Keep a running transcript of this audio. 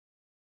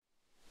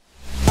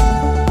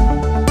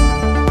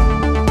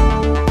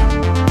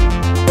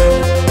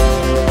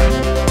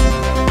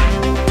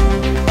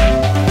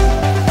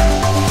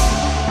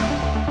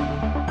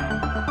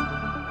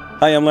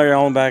Hi, I'm Larry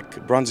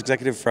Holenbeck, bronze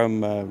executive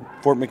from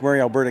Fort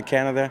McMurray, Alberta,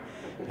 Canada.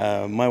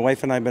 My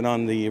wife and I have been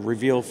on the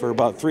reveal for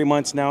about 3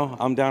 months now.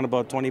 I'm down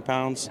about 20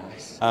 pounds.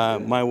 Nice.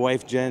 My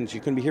wife, Jen, she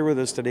couldn't be here with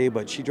us today,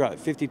 but she dropped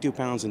 52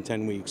 pounds in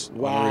 10 weeks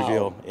on the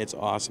reveal. It's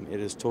awesome.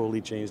 It has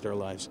totally changed our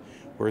lives.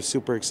 We're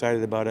super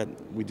excited about it.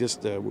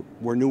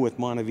 We're new with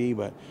MonaVie,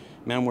 but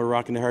man, we're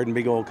rocking the hard and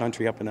big old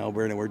country up in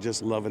Alberta, and we're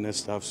just loving this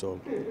stuff.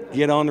 So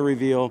get on the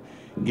reveal,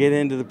 get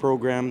into the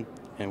program,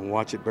 and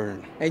watch it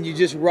burn. And you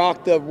just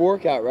rocked the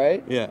workout,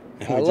 right? Yeah.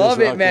 I love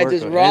it, man.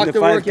 Just rock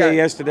the workout. 5K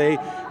yesterday.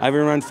 I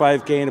haven't run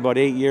 5K in about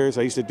 8 years.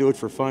 I used to do it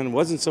for fun. It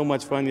wasn't so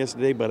much fun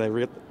yesterday, but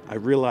I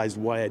realized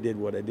why I did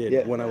what I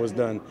did when I was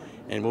done.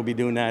 And we'll be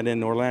doing that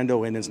in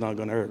Orlando, and it's not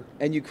going to hurt.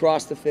 And you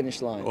crossed the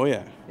finish line. Oh,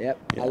 yeah.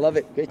 Yep. I love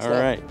it. Great stuff.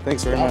 All right.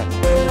 Thanks very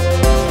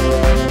much.